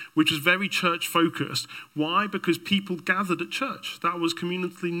then, which was very church-focused. Why? Because people gathered at church. That was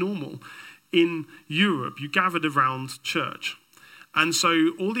communally normal. In Europe, you gathered around church. And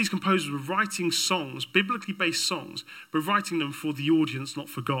so all these composers were writing songs, biblically based songs, but writing them for the audience, not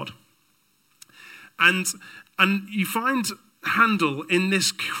for God. And you find Handel in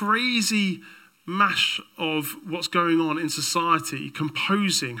this crazy mash of what's going on in society,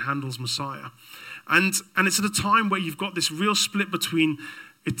 composing Handel's Messiah. And it's at a time where you've got this real split between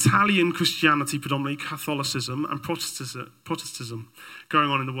Italian Christianity, predominantly Catholicism, and Protestantism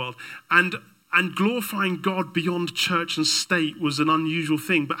going on in the world. And glorifying God beyond church and state was an unusual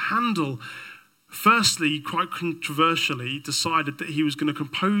thing. But Handel, firstly, quite controversially, decided that he was going to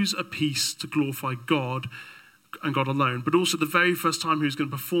compose a piece to glorify God and God alone, but also the very first time he was going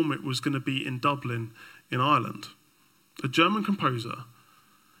to perform it was going to be in Dublin in Ireland. A German composer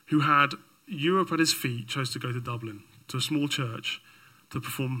who had Europe at his feet chose to go to Dublin, to a small church, to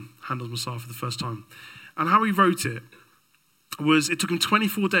perform Handel's Messiah for the first time. And how he wrote it was, it took him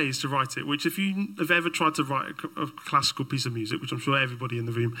 24 days to write it, which if you have ever tried to write a classical piece of music, which I'm sure everybody in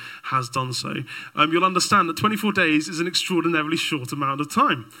the room has done so, you'll understand that 24 days is an extraordinarily short amount of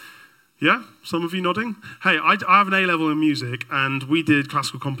time. Yeah? Some of you nodding? Hey, I have an A-level in music, and we did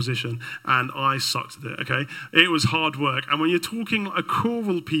classical composition, and I sucked at it, okay? It was hard work. And when you're talking a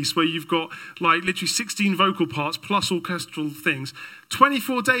choral piece where you've got like literally 16 vocal parts plus orchestral things,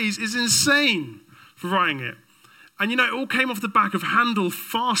 24 days is insane for writing it. And it all came off the back of Handel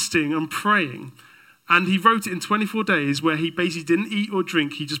fasting and praying. And he wrote it in 24 days where he basically didn't eat or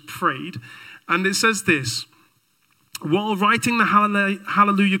drink, he just prayed. And it says this: while writing the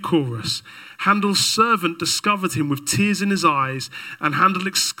Hallelujah chorus, Handel's servant discovered him with tears in his eyes, and Handel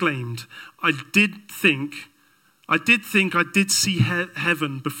exclaimed, I did think I did see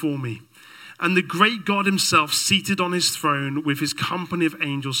heaven before me, and the great God himself seated on his throne with his company of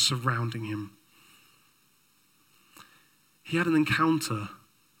angels surrounding him. He had an encounter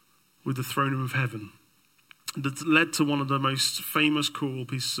with the throne room of heaven that led to one of the most famous choral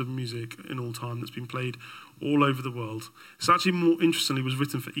pieces of music in all time that's been played all over the world. It's actually, more interestingly, was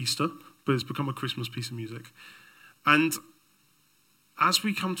written for Easter, but it's become a Christmas piece of music. And as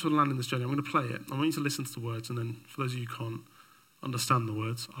we come to a land in this journey, I'm going to play it. I want you to listen to the words, and then for those of you who can't understand the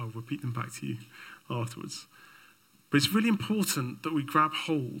words, I'll repeat them back to you afterwards. But it's really important that we grab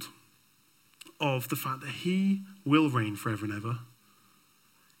hold of the fact that he will reign forever and ever.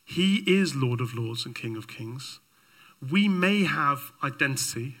 He is Lord of Lords and King of Kings. We may have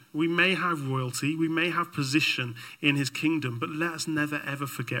identity, we may have royalty, we may have position in his kingdom, but let us never ever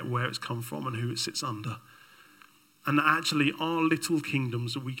forget where it's come from and who it sits under. And actually our little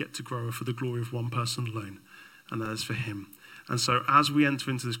kingdoms that we get to grow are for the glory of one person alone, and that is for him. And so as we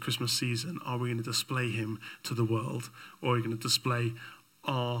enter into this Christmas season, are we going to display him to the world, or are we going to display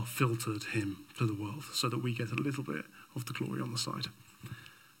our filtered him to the world so that we get a little bit of the glory on the side?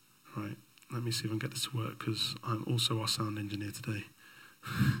 Right, let me see if I can get this to work, because I'm also our sound engineer today.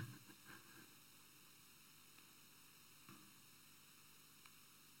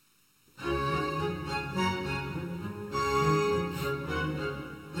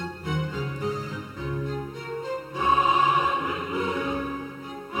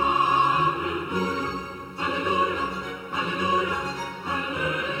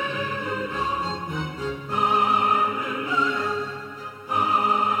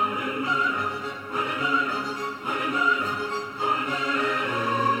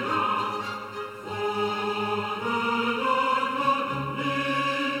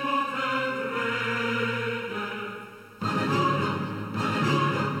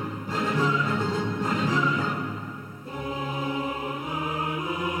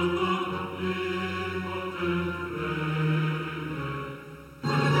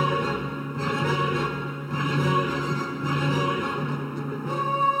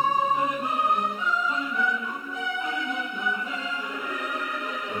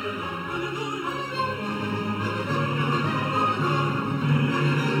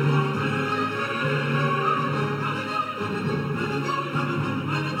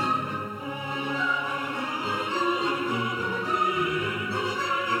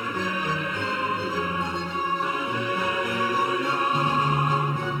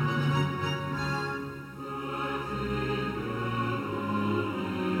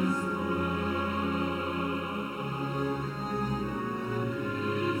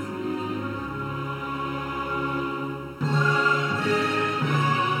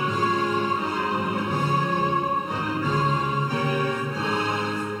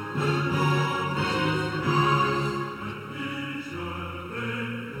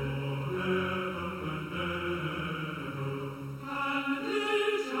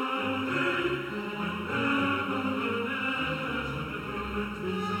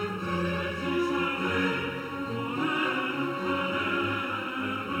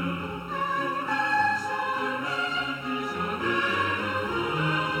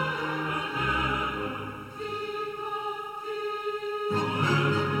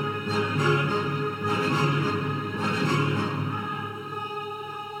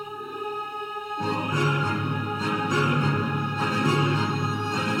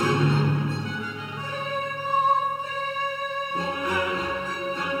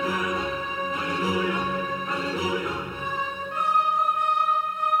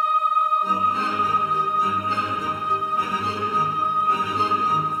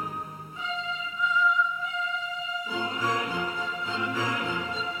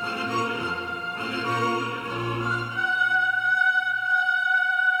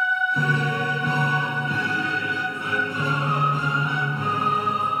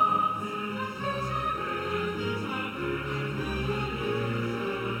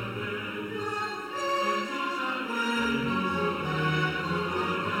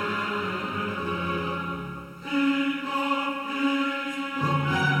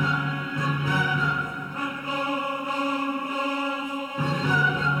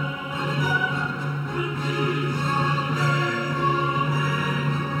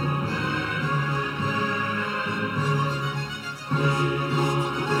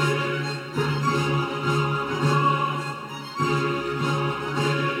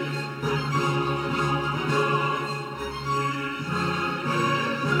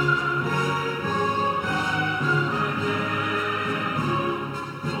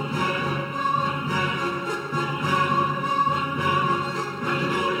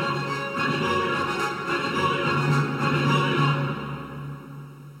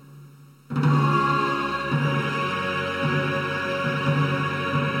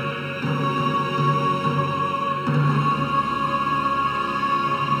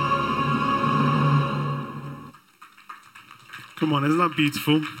 Come on, isn't that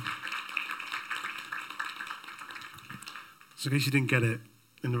beautiful? So in case you didn't get it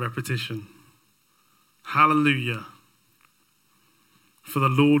in the repetition. Hallelujah. For the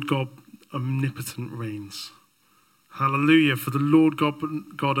Lord God omnipotent reigns. Hallelujah. For the Lord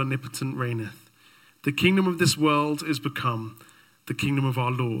God omnipotent reigneth. The kingdom of this world is become the kingdom of our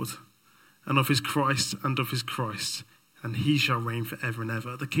Lord, and of his Christ, and he shall reign forever and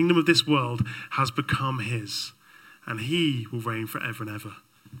ever. The kingdom of this world has become his, and he will reign forever and ever.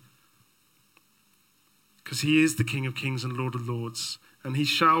 Because he is the King of kings and Lord of lords, and he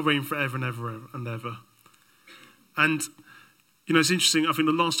shall reign forever and ever and ever. And, you know, it's interesting, I think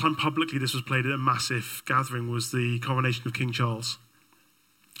the last time publicly this was played at a massive gathering was the coronation of King Charles.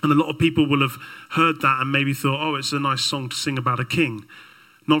 And a lot of people will have heard that and maybe thought, oh, it's a nice song to sing about a king,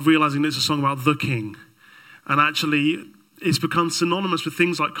 not realizing it's a song about the king. And actually, it's become synonymous with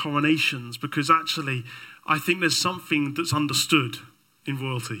things like coronations, because actually, I think there's something that's understood in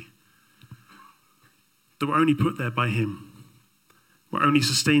royalty, that we're only put there by him. We're only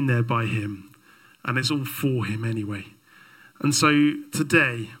sustained there by him. And it's all for him anyway. And so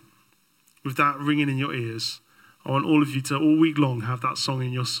today, with that ringing in your ears, I want all of you to all week long have that song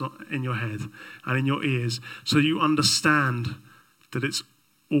in your head and in your ears, so you understand that it's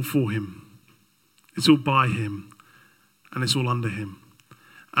all for him. It's all by him, and it's all under him.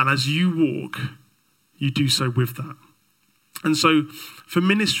 And as you walk, you do so with that. And so for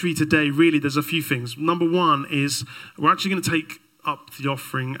ministry today, really, there's a few things. Number one is we're actually going to take up the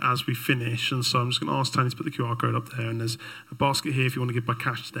offering as we finish. And so I'm just going to ask Tony to put the QR code up there. And there's a basket here if you want to give by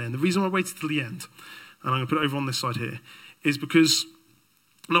cash today. And the reason I waited till the end, and I'm going to put it over on this side here, is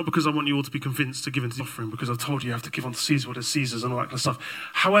not because I want you all to be convinced to give into the offering, because I've told you have to give unto Caesar what is Caesar's and all that kind of stuff.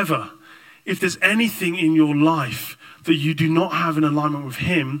 However, if there's anything in your life that you do not have in alignment with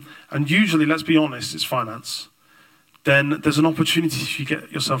him, and usually, let's be honest, it's finance, then there's an opportunity if you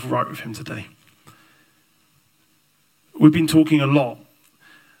get yourself right with him today. We've been talking a lot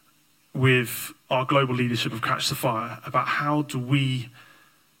with our global leadership of Catch the Fire about how do we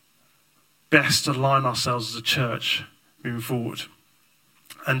best align ourselves as a church moving forward.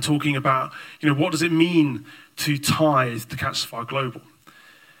 And talking about, what does it mean to tithe to Catch the Fire Global?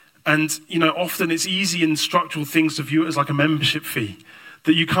 And, often it's easy in structural things to view it as like a membership fee.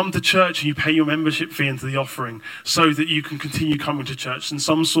 That you come to church and you pay your membership fee into the offering so that you can continue coming to church. And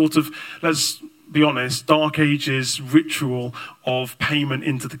some sort of, let's be honest, dark ages ritual of payment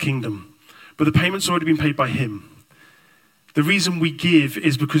into the kingdom. But the payment's already been paid by him. The reason we give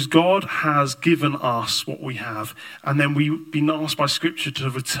is because God has given us what we have, and then we've been asked by Scripture to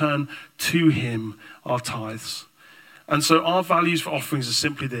return to him our tithes. And so our values for offerings is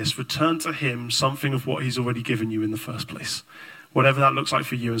simply this: return to him something of what he's already given you in the first place, whatever that looks like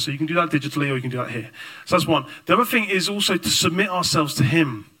for you. And so you can do that digitally or you can do that here. So that's one. The other thing is also to submit ourselves to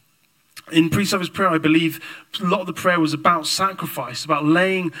him. In pre-service prayer, I believe a lot of the prayer was about sacrifice, about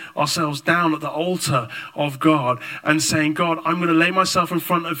laying ourselves down at the altar of God and saying, God, I'm going to lay myself in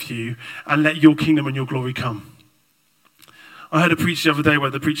front of you and let your kingdom and your glory come. I heard a preacher the other day where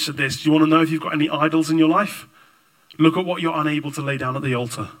the preacher said this: do you want to know if you've got any idols in your life? Look at what you're unable to lay down at the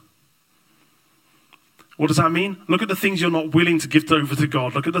altar. What does that mean? Look at the things you're not willing to give over to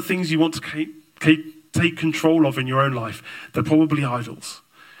God. Look at the things you want to take control of in your own life. They're probably idols.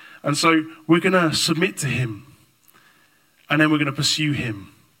 And so we're going to submit to him, and then we're going to pursue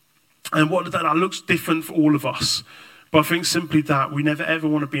him. And that looks different for all of us. But I think simply that we never ever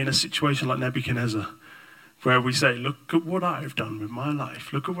want to be in a situation like Nebuchadnezzar, where we say, look at what I have done with my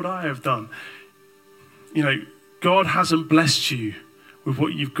life. Look at what I have done. God hasn't blessed you with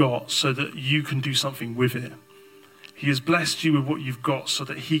what you've got so that you can do something with it. He has blessed you with what you've got so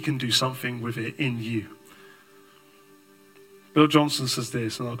that he can do something with it in you. Bill Johnson says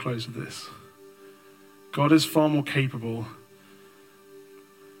this, and I'll close with this: God is far more capable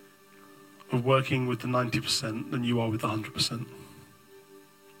of working with the 90% than you are with the 100%.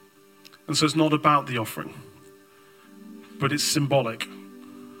 And so it's not about the offering, but it's symbolic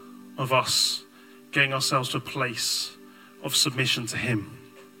of us getting ourselves to a place of submission to him.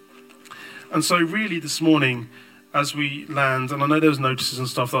 And so really this morning, as we land, and I know there was notices and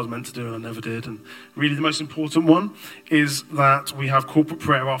stuff that I was meant to do and I never did, and really the most important one is that we have corporate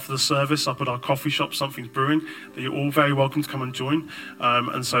prayer after the service up at our coffee shop, Something's Brewing, that you're all very welcome to come and join.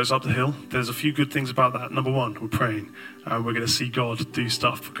 And so it's up the hill. There's a few good things about that. Number one, we're praying. We're going to see God do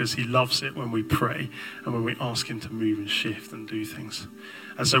stuff because he loves it when we pray and when we ask him to move and shift and do things.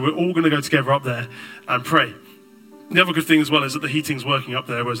 And so we're all going to go together up there and pray. The other good thing as well is that the heating's working up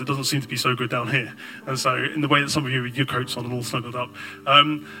there, whereas it doesn't seem to be so good down here. And so in the way that some of you with your coats on and all snuggled up.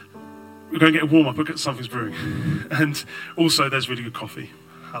 we're going to get a warm-up at Something's Brewing. And also, there's really good coffee.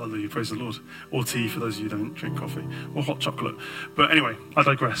 Hallelujah, praise the Lord. Or tea for those of you who don't drink coffee. Or hot chocolate. But anyway, I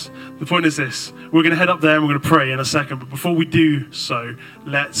digress. The point is this. We're going to head up there and we're going to pray in a second. But before we do so,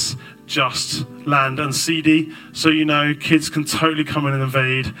 let's just land. And CD, so you know, kids can totally come in and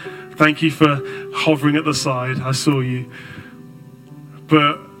invade. Thank you for hovering at the side. I saw you.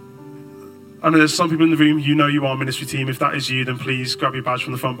 But I know there's some people in the room, you know you are ministry team. If that is you, then please grab your badge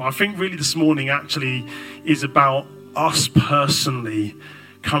from the front. But I think really this morning actually is about us personally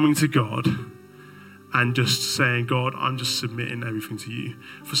coming to God and just saying, God, I'm just submitting everything to you.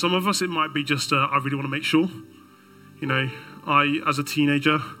 For some of us, it might be just, I really want to make sure. You know, as a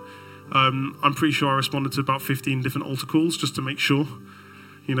teenager, I'm pretty sure I responded to about 15 different altar calls just to make sure.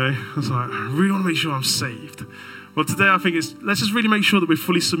 You know, I was like, I really want to make sure I'm saved. Well, today I think let's just really make sure that we're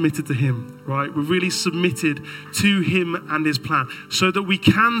fully submitted to him, right? We're really submitted to him and his plan so that we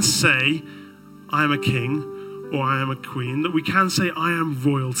can say, I am a king or I am a queen, that we can say, I am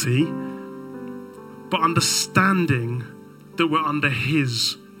royalty, but understanding that we're under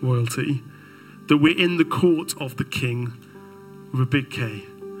his royalty, that we're in the court of the king with a big K.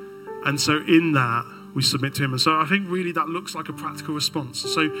 And so in that, we submit to him. And so I think really that looks like a practical response.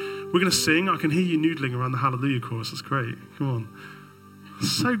 So we're going to sing. I can hear you noodling around the Hallelujah chorus. That's great. Come on.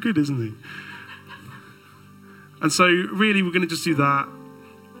 So good, isn't he? And so really we're going to just do that.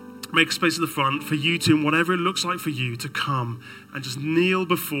 Make a space at the front for you to, and whatever it looks like for you, to come and just kneel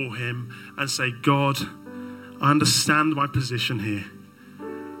before him and say, God, I understand my position here.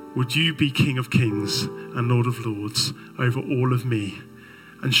 Would you be King of Kings and Lord of Lords over all of me?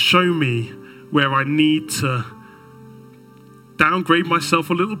 And show me where I need to downgrade myself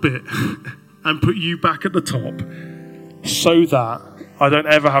a little bit and put you back at the top so that I don't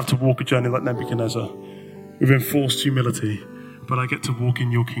ever have to walk a journey like Nebuchadnezzar with enforced humility, but I get to walk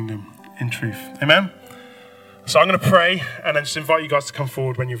in your kingdom in truth. Amen? So I'm going to pray and then just invite you guys to come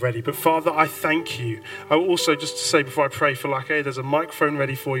forward when you're ready. But Father, I thank you. I will also, just to say before I pray for Lake, there's a microphone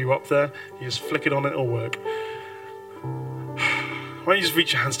ready for you up there. You just flick it on and it'll work. Why don't you just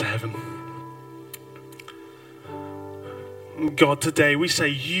reach your hands to heaven? God, today we say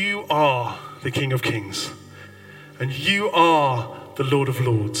you are the King of Kings and you are the Lord of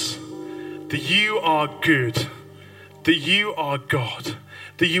Lords, that you are good, that you are God,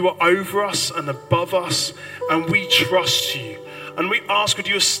 that you are over us and above us, and we trust you. And we ask, would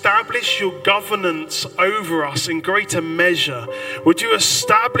you establish your governance over us in greater measure? Would you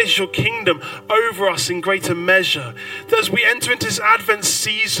establish your kingdom over us in greater measure? That as we enter into this Advent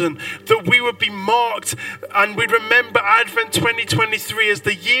season, that we would be marked and we'd remember Advent 2023 as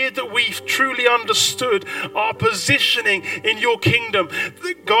the year that we've truly understood our positioning in your kingdom.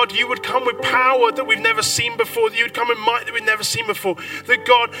 That God, you would come with power that we've never seen before. That you would come with might that we've never seen before. That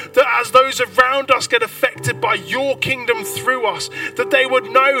God, that as those around us get affected by your kingdom through us, that they would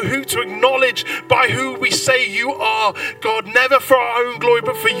know who to acknowledge by who we say you are, God, never for our own glory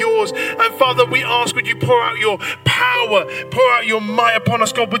but for yours. And Father, we ask, would you pour out your power, pour out your might upon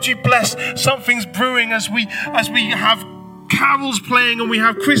us, God. Would you bless Something's Brewing as we have carols playing and we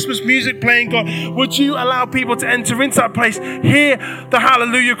have Christmas music playing, God. Would you allow people to enter into that place, hear the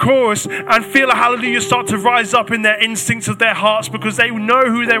hallelujah chorus and feel a hallelujah start to rise up in their instincts of their hearts, because they know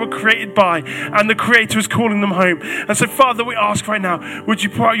who they were created by and the Creator is calling them home. And so Father, we ask right now, would you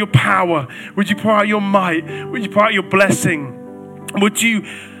pour out your power, would you pour out your might, would you pour out your blessing, would you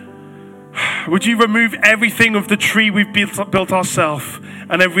remove everything of the tree we've built ourselves,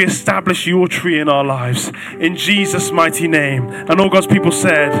 and then we establish your tree in our lives. In Jesus' mighty name. And all God's people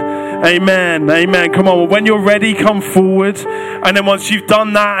said, amen, amen. Come on, when you're ready, come forward. And then once you've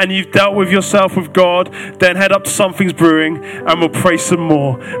done that and you've dealt with yourself with God, then head up to Something's Brewing and we'll pray some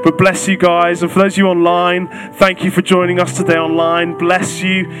more. But bless you guys. And for those of you online, thank you for joining us today online. Bless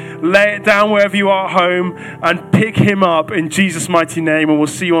you. Lay it down wherever you are at home and pick him up in Jesus' mighty name. And we'll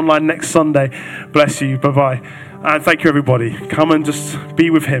see you online next Sunday. Bless you. Bye-bye. And thank you, everybody. Come and just be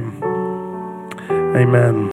with him. Amen.